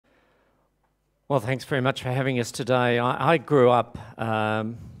Well, thanks very much for having us today. I grew up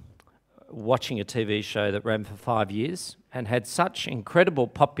watching a TV show that ran for 5 years and had such incredible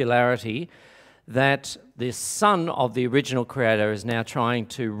popularity that the son of the original creator is now trying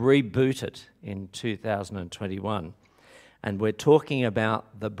to reboot it in 2021. And we're talking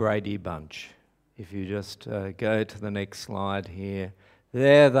about the Brady Bunch. If you just go to the next slide here,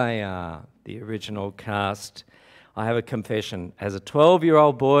 there they are, the original cast. I have a confession. As a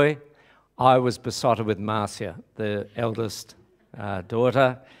 12-year-old boy, I was besotted with Marcia, the eldest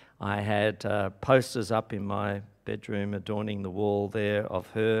daughter. I had posters up in my bedroom adorning the wall there of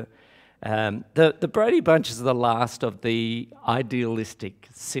her. The Brady Bunch is the last of the idealistic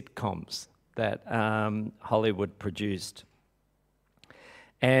sitcoms that Hollywood produced.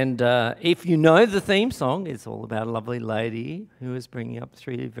 And if you know the theme song, it's all about a lovely lady who is bringing up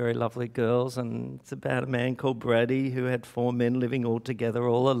 3 very lovely girls, and it's about a man called Brady who had 4 men living all together,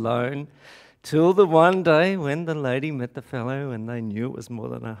 all alone, till the one day when the lady met the fellow and they knew it was more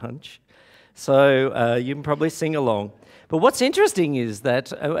than a hunch. So you can probably sing along. But what's interesting is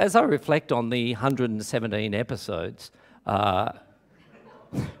that as I reflect on the 117 episodes, none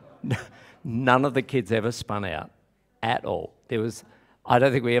of the kids ever spun out at all. I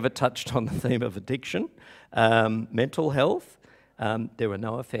don't think we ever touched on the theme of addiction, mental health. There were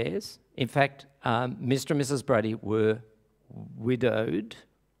no affairs. In fact, Mr. and Mrs. Brady were widowed.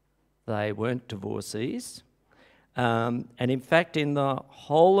 They weren't divorcees. And in fact, in the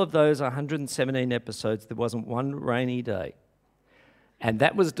whole of those 117 episodes, there wasn't one rainy day. And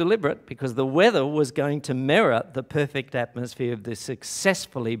that was deliberate because the weather was going to mirror the perfect atmosphere of this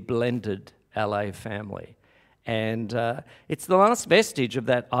successfully blended LA family. And it's the last vestige of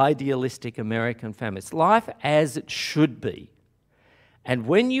that idealistic American family. It's life as it should be. And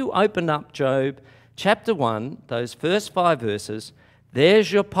when you open up Job chapter 1, those first 5 verses,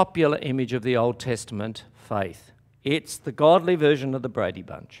 there's your popular image of the Old Testament faith. It's the godly version of the Brady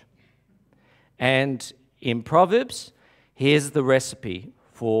Bunch. And in Proverbs, here's the recipe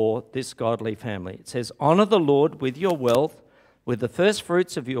for this godly family. It says, "Honour the Lord with your wealth, with the first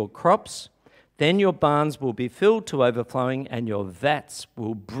fruits of your crops. Then your barns will be filled to overflowing and your vats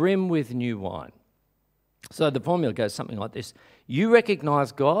will brim with new wine." So the formula goes something like this. You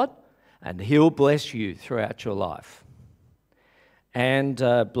recognise God and He'll bless you throughout your life. And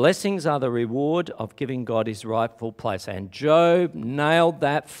blessings are the reward of giving God His rightful place. And Job nailed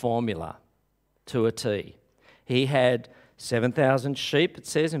that formula to a T. He had 7,000 sheep, it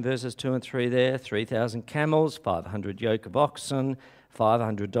says in verses 2 and 3 there, 3,000 camels, 500 yoke of oxen,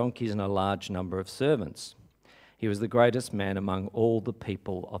 500 donkeys and a large number of servants. He was the greatest man among all the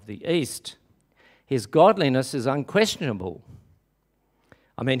people of the East. His godliness is unquestionable.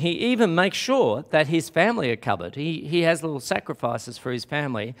 I mean, he even makes sure that his family are covered. He has little sacrifices for his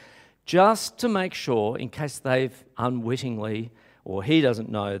family just to make sure, in case they've unwittingly, or he doesn't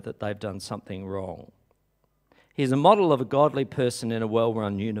know that they've done something wrong. He's a model of a godly person in a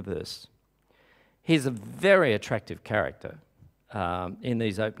well-run universe. He's a very attractive character. In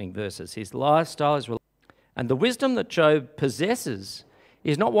these opening verses. His lifestyle is... And the wisdom that Job possesses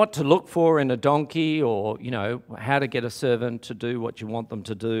is not what to look for in a donkey or, how to get a servant to do what you want them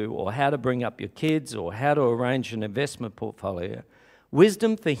to do or how to bring up your kids or how to arrange an investment portfolio.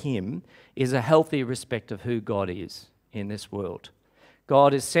 Wisdom for him is a healthy respect of who God is in this world.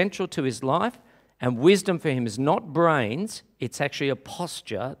 God is central to his life, and wisdom for him is not brains, it's actually a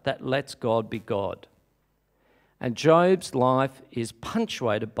posture that lets God be God. And Job's life is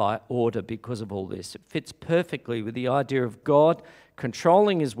punctuated by order because of all this. It fits perfectly with the idea of God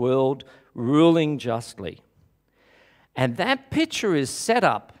controlling his world, ruling justly. And that picture is set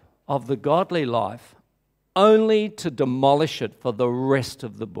up of the godly life only to demolish it for the rest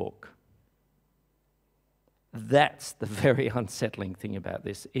of the book. That's the very unsettling thing about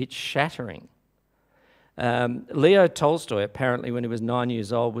this. It's shattering. Leo Tolstoy, apparently when he was 9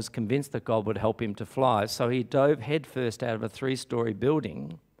 years old, was convinced that God would help him to fly, so he dove headfirst out of a 3-story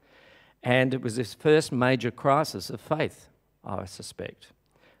building, and it was his first major crisis of faith, I suspect.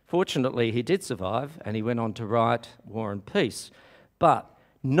 Fortunately, he did survive, and he went on to write War and Peace. But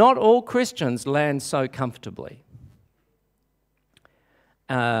not all Christians land so comfortably.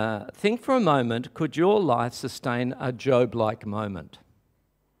 Think for a moment, could your life sustain a Job-like moment?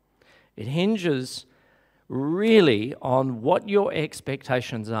 It hinges really on what your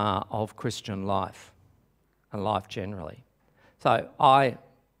expectations are of Christian life and life generally. So I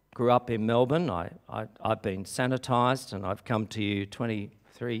grew up in Melbourne. I've been sanitised and I've come to you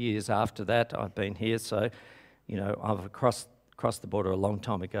 23 years after that. I've been here, so, I've crossed the border a long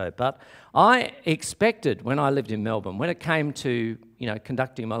time ago. But I expected when I lived in Melbourne, when it came to,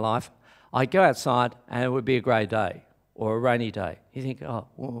 conducting my life, I'd go outside and it would be a grey day or a rainy day. You think, oh,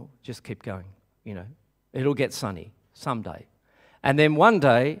 well, just keep going, you know. It'll get sunny someday. And then one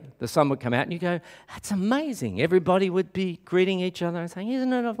day, the sun would come out and you go, that's amazing. Everybody would be greeting each other and saying,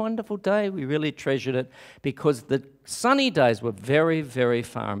 isn't it a wonderful day? We really treasured it because the sunny days were very, very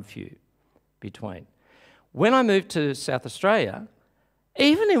far and few between. When I moved to South Australia,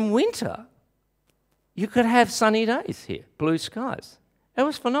 even in winter, you could have sunny days here, blue skies. It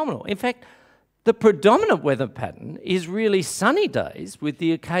was phenomenal. In fact, the predominant weather pattern is really sunny days with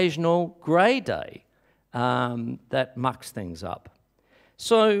the occasional grey day that mucks things up.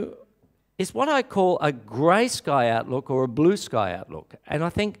 So it's what I call a grey sky outlook or a blue sky outlook. And I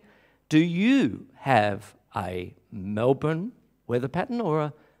think, do you have a Melbourne weather pattern or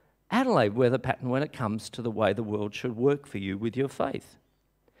a Adelaide weather pattern when it comes to the way the world should work for you with your faith?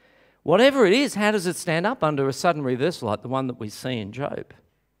 Whatever it is, how does it stand up under a sudden reversal like the one that we see in Job?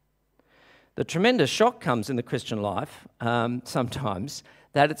 The tremendous shock comes in the Christian life sometimes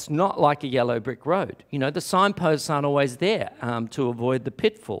that it's not like a yellow brick road. You know, the signposts aren't always there to avoid the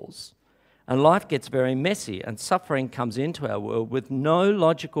pitfalls. And life gets very messy and suffering comes into our world with no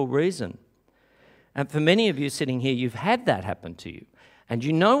logical reason. And for many of you sitting here, you've had that happen to you. And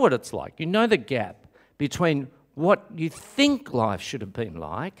you know what it's like. You know the gap between what you think life should have been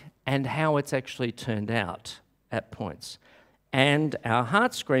like and how it's actually turned out at points. And our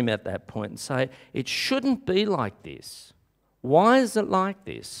hearts scream at that point and say, it shouldn't be like this. Why is it like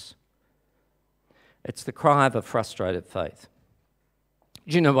this? It's the cry of a frustrated faith.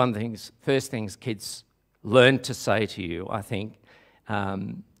 Do you know one of the first things kids learn to say to you, I think,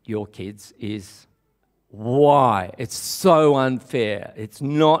 your kids, is why? It's so unfair. It's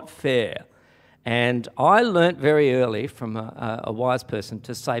not fair. And I learnt very early from a wise person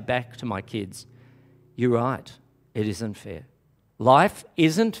to say back to my kids, you're right, it isn't fair. Life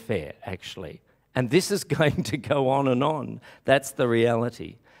isn't fair, actually. And this is going to go on and on. That's the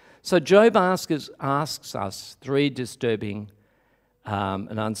reality. So Job asks us three disturbing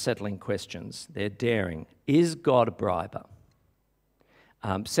and unsettling questions. They're daring. Is God a briber?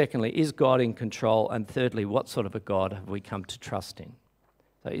 Secondly, is God in control? And thirdly, what sort of a God have we come to trust in?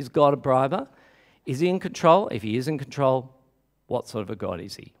 So is God a briber? Is he in control? If he is in control, what sort of a God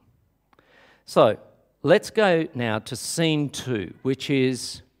is he? So let's go now to scene 2, which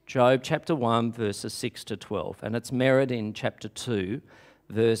is Job chapter 1, verses 6 to 12. And it's mirrored in chapter 2,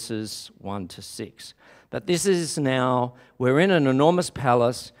 verses 1 to 6. But this is now, we're in an enormous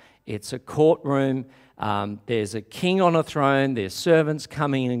palace. It's a courtroom. There's a king on a throne. There's servants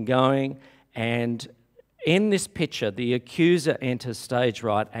coming and going. And in this picture, the accuser enters stage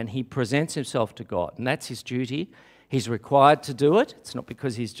right and he presents himself to God. And that's his duty. He's required to do it. It's not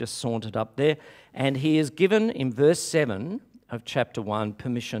because he's just sauntered up there. And he is given, in verse 7 of chapter 1,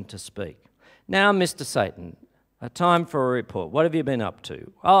 permission to speak. Now, Mr. Satan, a time for a report. What have you been up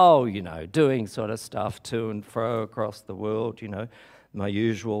to? Oh, you know, doing sort of stuff to and fro across the world, you know, my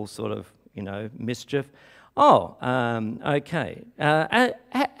usual sort of, you know, mischief. Oh, okay.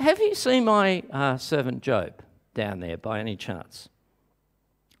 Have you seen my servant Job down there by any chance?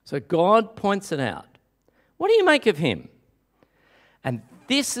 So God points it out. What do you make of him? And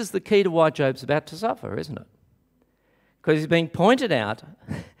this is the key to why Job's about to suffer, isn't it? Because he's being pointed out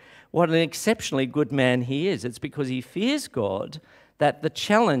what an exceptionally good man he is. It's because he fears God that the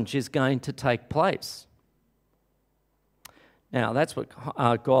challenge is going to take place. Now, that's what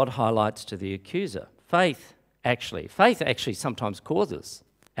God highlights to the accuser. Faith actually sometimes causes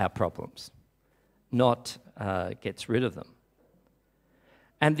our problems, not gets rid of them.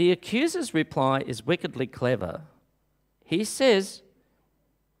 And the accuser's reply is wickedly clever. He says,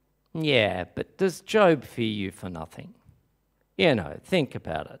 yeah, but does Job fear you for nothing? You know, think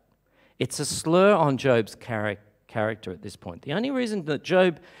about it. It's a slur on Job's character at this point. The only reason that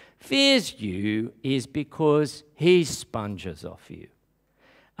Job fears you is because he sponges off you.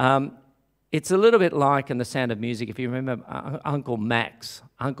 It's a little bit like in The Sound of Music, if you remember Uncle Max.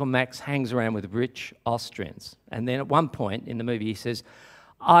 Uncle Max hangs around with rich Austrians. And then at one point in the movie he says,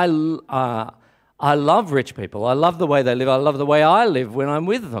 I love rich people. I love the way they live. I love the way I live when I'm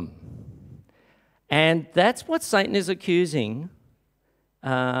with them. And that's what Satan is accusing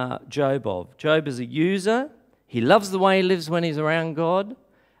Job of. Job is a user. He loves the way he lives when he's around God.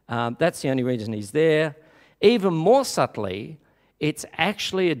 That's the only reason he's there. Even more subtly, it's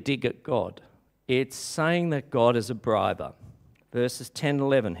actually a dig at God. It's saying that God is a briber. Verses 10 and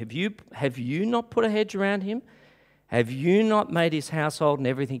 11. Have you not put a hedge around him? Have you not made his household and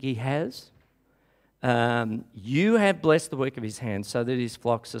everything he has? You have blessed the work of his hands so that his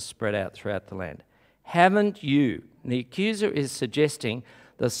flocks are spread out throughout the land. Haven't you? And the accuser is suggesting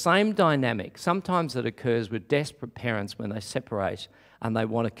The same dynamic sometimes that occurs with desperate parents when they separate and they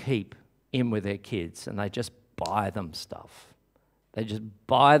want to keep in with their kids and they just buy them stuff. They just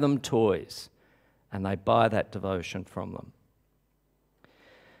buy them toys and they buy that devotion from them.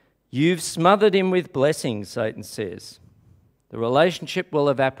 You've smothered him with blessings, Satan says. The relationship will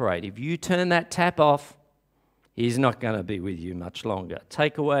evaporate. If you turn that tap off, he's not going to be with you much longer.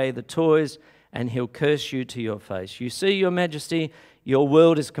 Take away the toys and he'll curse you to your face. You see, Your Majesty, your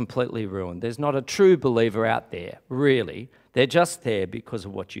world is completely ruined. There's not a true believer out there, really. They're just there because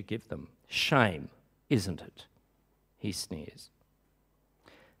of what you give them. Shame, isn't it? He sneers.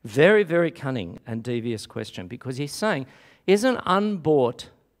 Very, very cunning and devious question, because he's saying, isn't unbought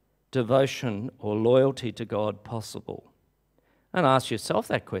devotion or loyalty to God possible? And ask yourself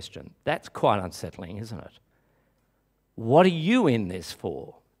that question. That's quite unsettling, isn't it? What are you in this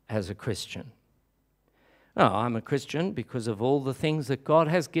for as a Christian? Oh, I'm a Christian because of all the things that God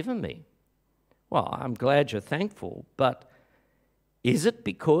has given me. Well, I'm glad you're thankful, but is it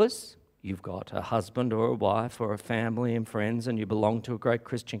because you've got a husband or a wife or a family and friends and you belong to a great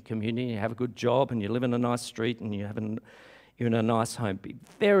Christian community, and you have a good job and you live in a nice street and you're in a nice home? Be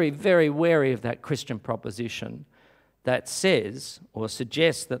very, very wary of that Christian proposition that says or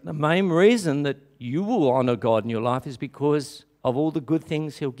suggests that the main reason that you will honour God in your life is because of all the good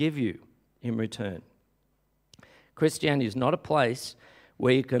things he'll give you in return. Christianity is not a place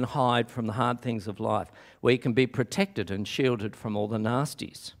where you can hide from the hard things of life, where you can be protected and shielded from all the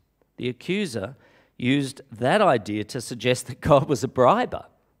nasties. The accuser used that idea to suggest that God was a briber.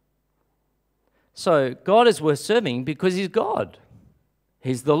 So God is worth serving because he's God.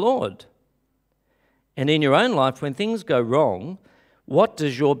 He's the Lord. And in your own life, when things go wrong, what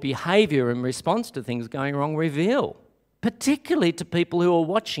does your behaviour in response to things going wrong reveal? Particularly to people who are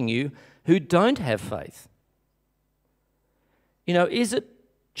watching you who don't have faith. You know, is it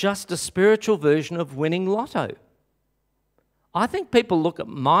just a spiritual version of winning lotto? I think people look at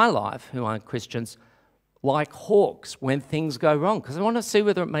my life who aren't Christians like hawks when things go wrong, because they want to see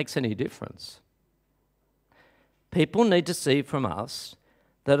whether it makes any difference. People need to see from us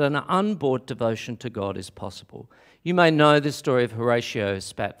that an unbought devotion to God is possible. You may know the story of Horatio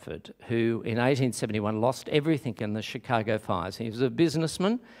Spafford, who in 1871 lost everything in the Chicago fires. He was a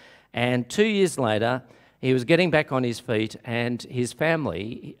businessman, and 2 years later, he was getting back on his feet, and his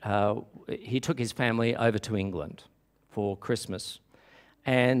family, he took his family over to England for Christmas.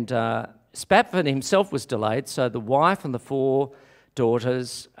 And Spafford himself was delayed, so the wife and the 4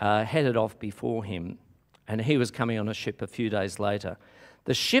 daughters headed off before him, and he was coming on a ship a few days later.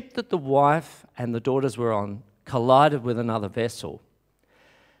 The ship that the wife and the daughters were on collided with another vessel,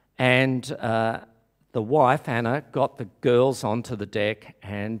 and the wife, Anna, got the girls onto the deck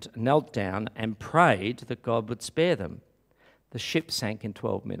and knelt down and prayed that God would spare them. The ship sank in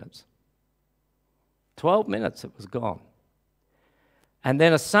 12 minutes. 12 minutes, it was gone. And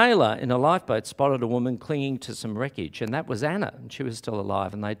then a sailor in a lifeboat spotted a woman clinging to some wreckage, and that was Anna, and she was still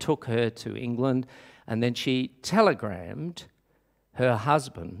alive. And they took her to England, and then she telegrammed her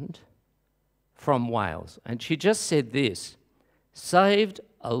husband from Wales. And she just said this: "Saved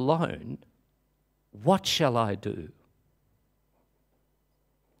alone, what shall I do?"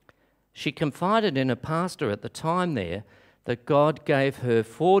 She confided in a pastor at the time there that God gave her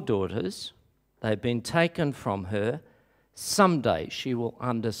 4 daughters. They've been taken from her. Someday she will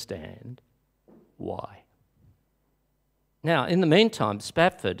understand why. Now, in the meantime,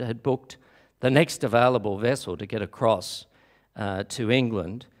 Spafford had booked the next available vessel to get across to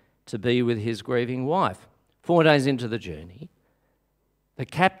England to be with his grieving wife. 4 days into the journey, the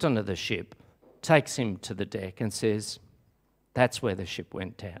captain of the ship takes him to the deck and says, "That's where the ship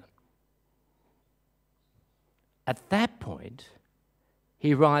went down." At that point,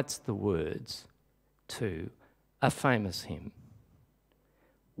 he writes the words to a famous hymn: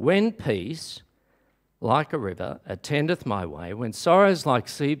 "When peace, like a river, attendeth my way, when sorrows like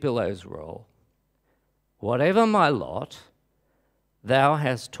sea billows roll, whatever my lot, thou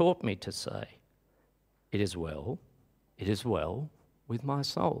hast taught me to say, it is well with my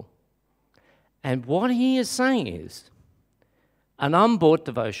soul." And what he is saying is, an unbought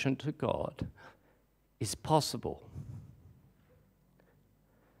devotion to God is possible.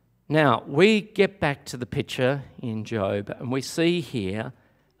 Now, we get back to the picture in Job, and we see here,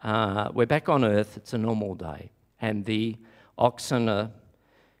 we're back on earth, it's a normal day, and the oxen are,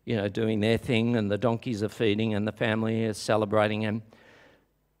 doing their thing, and the donkeys are feeding, and the family is celebrating, and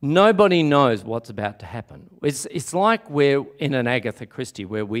nobody knows what's about to happen. It's like we're in an Agatha Christie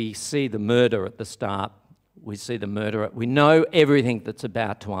where we see the murder at the start, we see the murderer, we know everything that's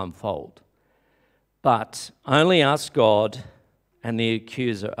about to unfold. But only us, God, and the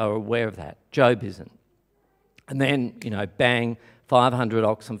accuser are aware of that. Job isn't. And then, bang, 500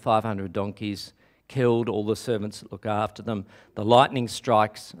 oxen, 500 donkeys, killed, all the servants that look after them. The lightning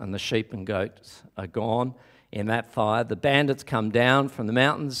strikes and the sheep and goats are gone in that fire. The bandits come down from the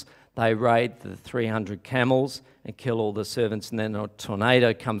mountains. They raid the 300 camels and kill all the servants. And then a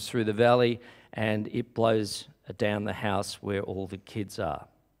tornado comes through the valley and it blows down the house where all the kids are.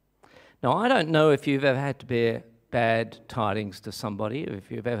 Now, I don't know if you've ever had to bear bad tidings to somebody,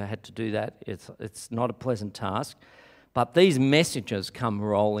 if you've ever had to do that. It's not a pleasant task. But these messages come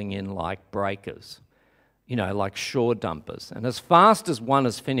rolling in like breakers, like shore dumpers. And as fast as one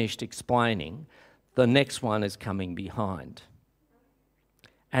is finished explaining, the next one is coming behind.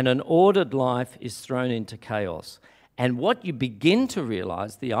 And an ordered life is thrown into chaos. And what you begin to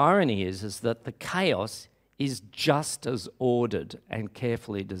realise, the irony is that the chaos is just as ordered and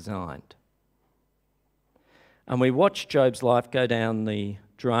carefully designed. And we watch Job's life go down the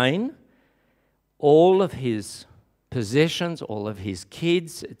drain. All of his possessions, all of his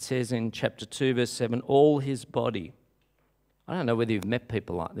kids, it says in chapter 2, verse 7, all his body. I don't know whether you've met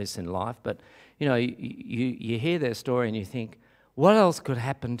people like this in life, but you hear their story and you think, what else could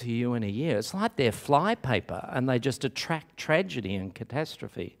happen to you in a year? It's like they're flypaper and they just attract tragedy and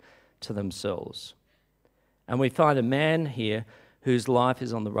catastrophe to themselves. And we find a man here whose life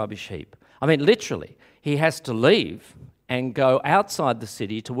is on the rubbish heap. I mean, literally, he has to leave and go outside the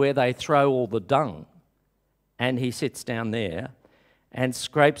city to where they throw all the dung. And he sits down there and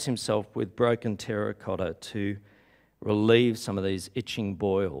scrapes himself with broken terracotta to relieve some of these itching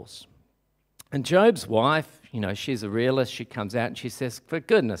boils. And Job's wife, she's a realist. She comes out and she says, for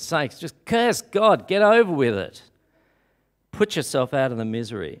goodness sakes, just curse God, get over with it. Put yourself out of the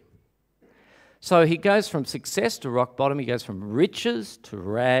misery. So he goes from success to rock bottom. He goes from riches to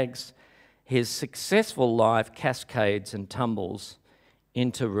rags. His successful life cascades and tumbles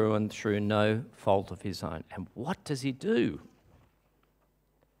into ruin through no fault of his own. And what does he do?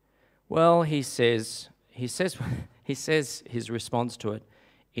 Well, he says his response to it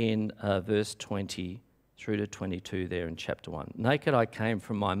in verse 20 through to 22 there in chapter 1. Naked I came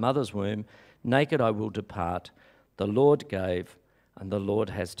from my mother's womb, naked I will depart. The Lord gave, and the Lord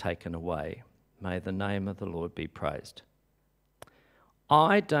has taken away. May the name of the Lord be praised.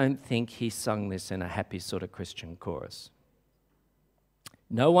 I don't think he sung this in a happy sort of Christian chorus.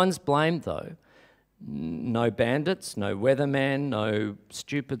 No one's blamed, though. No bandits, no weatherman, no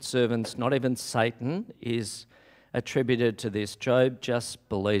stupid servants, not even Satan is attributed to this. Job just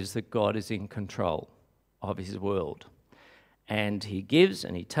believes that God is in control of his world. And he gives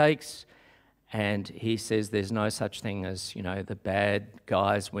and he takes, and he says there's no such thing as, the bad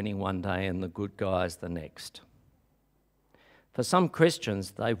guys winning one day and the good guys the next. For some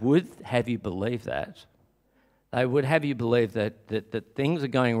Christians, they would have you believe that. They would have you believe that things are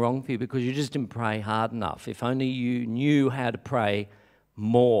going wrong for you because you just didn't pray hard enough. If only you knew how to pray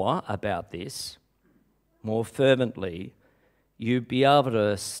more about this, more fervently, you'd be able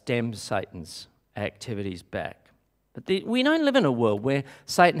to stem Satan's activities back. But we don't live in a world where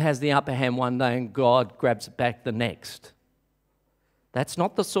Satan has the upper hand one day and God grabs it back the next. That's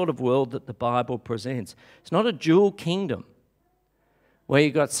not the sort of world that the Bible presents. It's not a dual kingdom where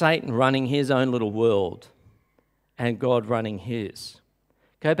you've got Satan running his own little world and God running his.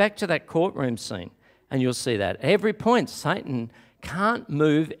 Go back to that courtroom scene and you'll see that. At every point, Satan can't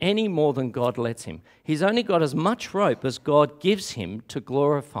move any more than God lets him. He's only got as much rope as God gives him to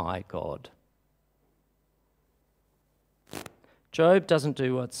glorify God. Job doesn't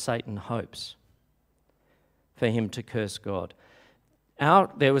do what Satan hopes, for him to curse God.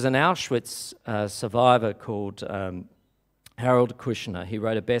 There was an Auschwitz survivor called Harold Kushner. He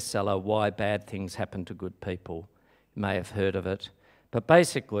wrote a bestseller, Why Bad Things Happen to Good People. You may have heard of it. But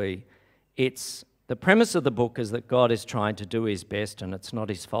basically, the premise of the book is that God is trying to do his best, and it's not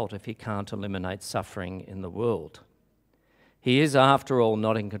his fault if he can't eliminate suffering in the world. He is, after all,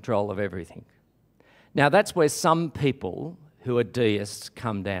 not in control of everything. Now, that's where some people who are deists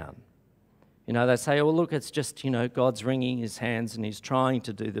come down. They say, oh, look, it's just, God's wringing his hands and he's trying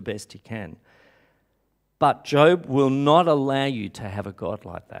to do the best he can. But Job will not allow you to have a God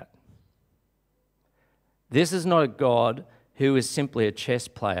like that. This is not a God who is simply a chess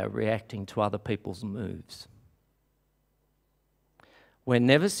player reacting to other people's moves. We're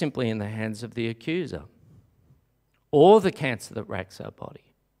never simply in the hands of the accuser, or the cancer that racks our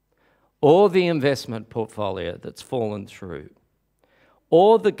body, or the investment portfolio that's fallen through,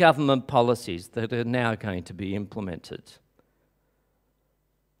 or the government policies that are now going to be implemented,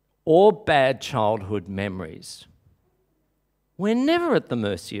 or bad childhood memories. We're never at the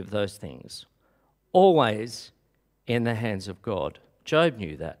mercy of those things, always in the hands of God. Job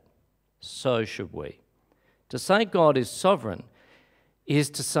knew that. So should we. To say God is sovereign is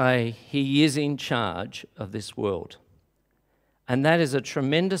to say he is in charge of this world. And that is a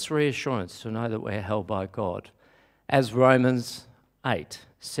tremendous reassurance to know that we're held by God. As Romans 8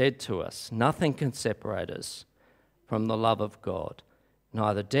 said to us, nothing can separate us from the love of God.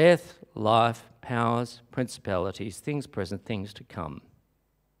 Neither death, life, powers, principalities, things present, things to come.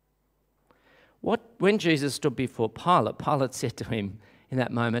 When Jesus stood before Pilate, Pilate said to him in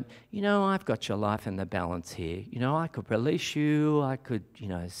that moment, I've got your life in the balance here. I could release you, I could,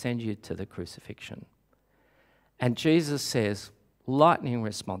 send you to the crucifixion. And Jesus says, lightning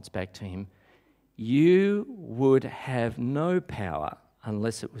response back to him, you would have no power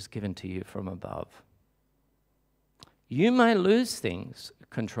unless it was given to you from above. You may lose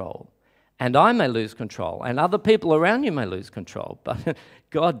control, and I may lose control, and other people around you may lose control, but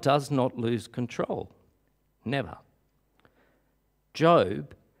God does not lose control. Never.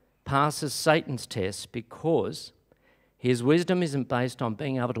 Job passes Satan's test because his wisdom isn't based on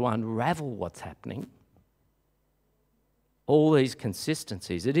being able to unravel what's happening. All these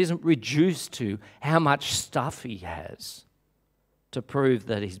consistencies. It isn't reduced to how much stuff he has to prove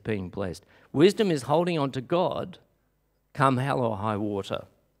that he's being blessed. Wisdom is holding on to God, come hell or high water.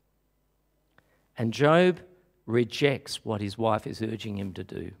 And Job rejects what his wife is urging him to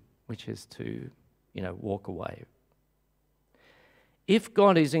do, which is to, walk away. If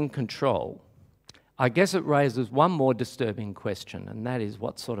God is in control, I guess it raises one more disturbing question, and that is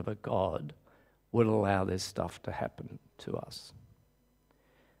what sort of a God would allow this stuff to happen to us?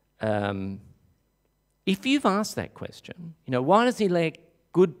 If you've asked that question, why does he let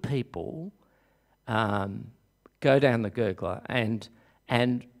good people go down the gurgler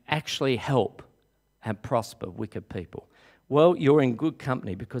and actually help and prosper wicked people? Well, you're in good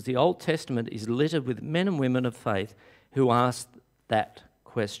company, because the Old Testament is littered with men and women of faith who asked that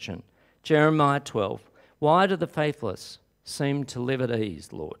question. Jeremiah 12, why do the faithless seem to live at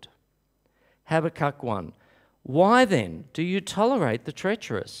ease, Lord? Habakkuk 1, why then do you tolerate the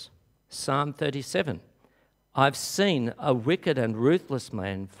treacherous? Psalm 37, I've seen a wicked and ruthless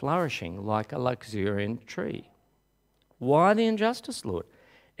man flourishing like a luxuriant tree. Why the injustice, Lord?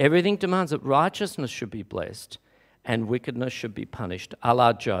 Everything demands that righteousness should be blessed and wickedness should be punished, a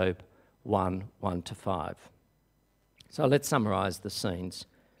la Job 1:1-5. So let's summarise the scenes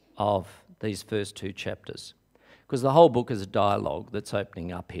of these first two chapters, because the whole book is a dialogue that's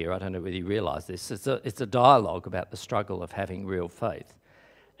opening up here. I don't know whether you realise this. It's a dialogue about the struggle of having real faith,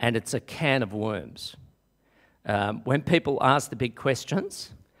 and it's a can of worms. When people ask the big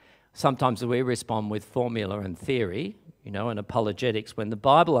questions, sometimes we respond with formula and theory, and apologetics. When the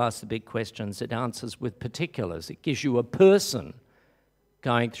Bible asks the big questions, it answers with particulars. It gives you a person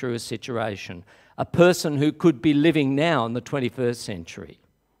going through a situation, a person who could be living now in the 21st century.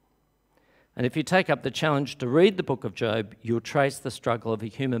 And if you take up the challenge to read the book of Job, you'll trace the struggle of a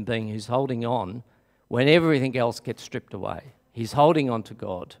human being who's holding on when everything else gets stripped away. He's holding on to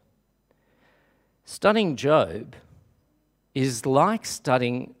God. Studying Job is like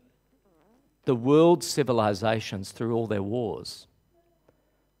studying the world's civilizations through all their wars.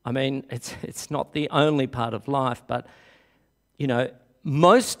 I mean, it's not the only part of life, but,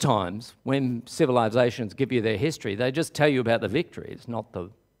 most times when civilizations give you their history, they just tell you about the victories, not the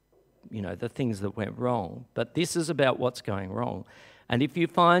things that went wrong. But this is about what's going wrong. And if you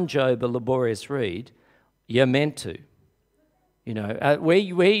find Job a laborious read, you're meant to.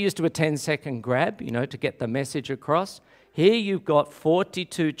 We're used to a 10-second grab, to get the message across. Here you've got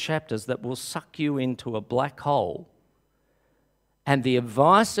 42 chapters that will suck you into a black hole, and the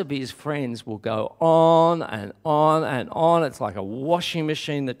advice of his friends will go on and on and on. It's like a washing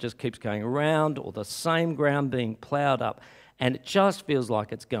machine that just keeps going around, or the same ground being ploughed up, and it just feels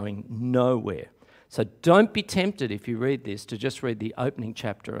like it's going nowhere. So don't be tempted, if you read this, to just read the opening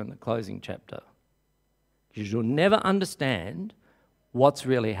chapter and the closing chapter, because you'll never understand what's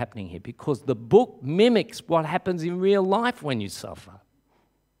really happening here, because the book mimics what happens in real life when you suffer.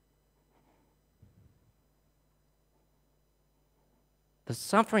 The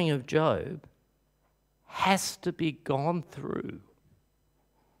suffering of Job has to be gone through,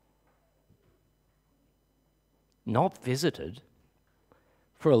 not visited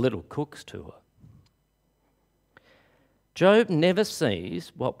for a little cook's tour. Job never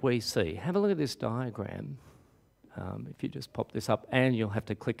sees what we see. Have a look at this diagram. If you just pop this up, and you'll have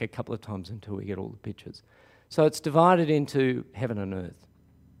to click a couple of times until we get all the pictures. So it's divided into heaven and earth.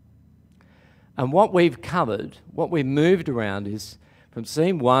 And what we've covered, what we've moved around is from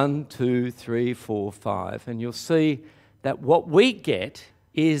scene 1, 2, 3, 4, 5, and you'll see that what we get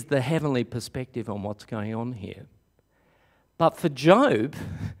is the heavenly perspective on what's going on here. But for Job,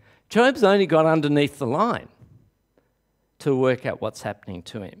 Job's only got underneath the line to work out what's happening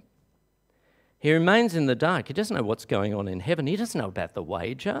to him. He remains in the dark. He doesn't know what's going on in heaven. He doesn't know about the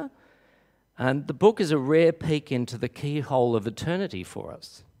wager. And the book is a rare peek into the keyhole of eternity for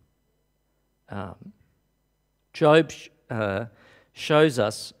us. Job shows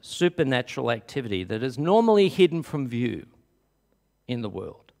us supernatural activity that is normally hidden from view in the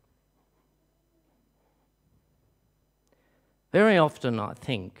world. Very often, I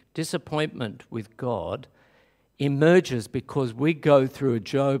think, disappointment with God emerges because we go through a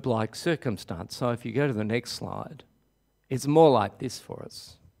Job-like circumstance. So if you go to the next slide, it's more like this for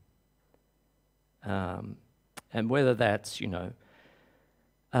us. And whether that's,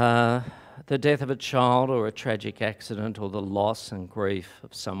 the death of a child or a tragic accident or the loss and grief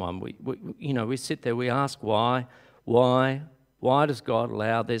of someone, we sit there, we ask why does God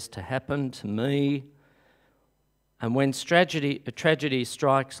allow this to happen to me? And when a tragedy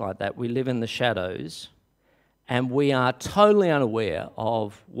strikes like that, we live in the shadows and we are totally unaware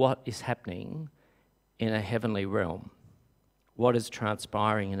of what is happening in a heavenly realm, what is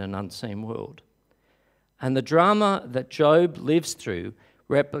transpiring in an unseen world. And the drama that Job lives through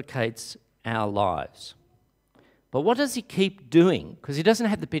replicates our lives. But what does he keep doing? Because he doesn't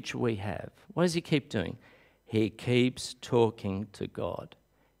have the picture we have. What does he keep doing? He keeps talking to God.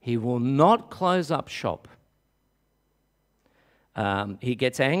 He will not close up shop. He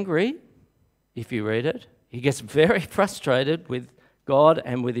gets angry, if you read it. He gets very frustrated with God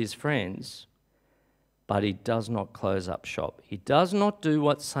and with his friends, but he does not close up shop. He does not do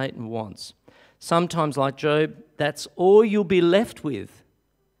what Satan wants. Sometimes, like Job, that's all you'll be left with.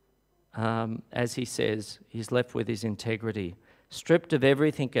 As he says, he's left with his integrity. Stripped of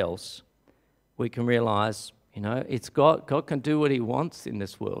everything else, we can realise, it's God. God can do what he wants in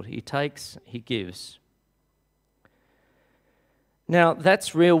this world. He takes, he gives. Now,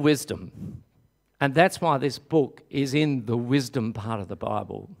 that's real wisdom. And that's why this book is in the wisdom part of the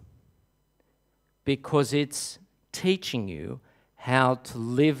Bible, because it's teaching you how to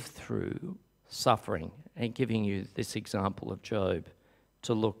live through suffering and giving you this example of Job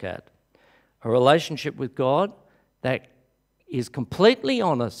to look at. A relationship with God that is completely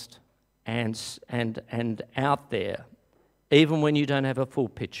honest and out there, even when you don't have a full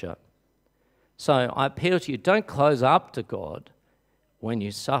picture. So I appeal to you, don't close up to God when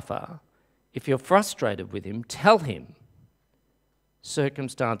you suffer. If you're frustrated with him, tell him.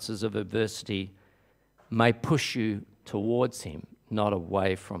 Circumstances of adversity may push you towards him, not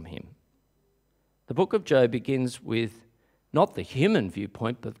away from him. The book of Job begins with not the human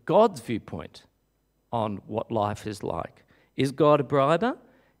viewpoint, but God's viewpoint on what life is like. Is God a briber?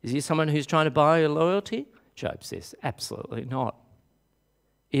 Is he someone who's trying to buy your loyalty? Job says, absolutely not.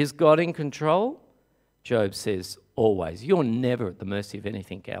 Is God in control? Job says, always. You're never at the mercy of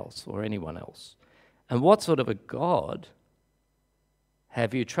anything else or anyone else. And what sort of a God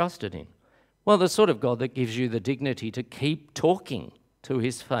have you trusted in? Well, the sort of God that gives you the dignity to keep talking to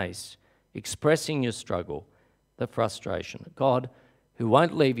his face, expressing your struggle, the frustration. A God who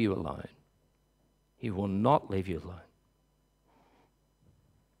won't leave you alone. He will not leave you alone.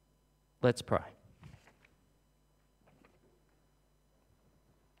 Let's pray.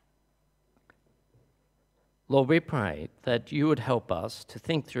 Lord, we pray that you would help us to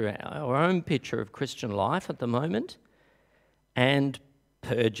think through our own picture of Christian life at the moment and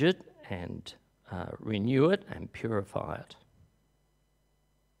purge it and renew it and purify it.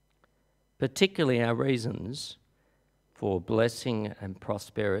 Particularly our reasons for blessing and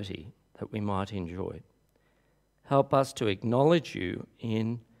prosperity that we might enjoy. Help us to acknowledge you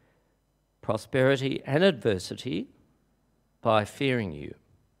in prosperity and adversity by fearing you,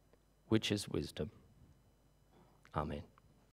 which is wisdom. Amen.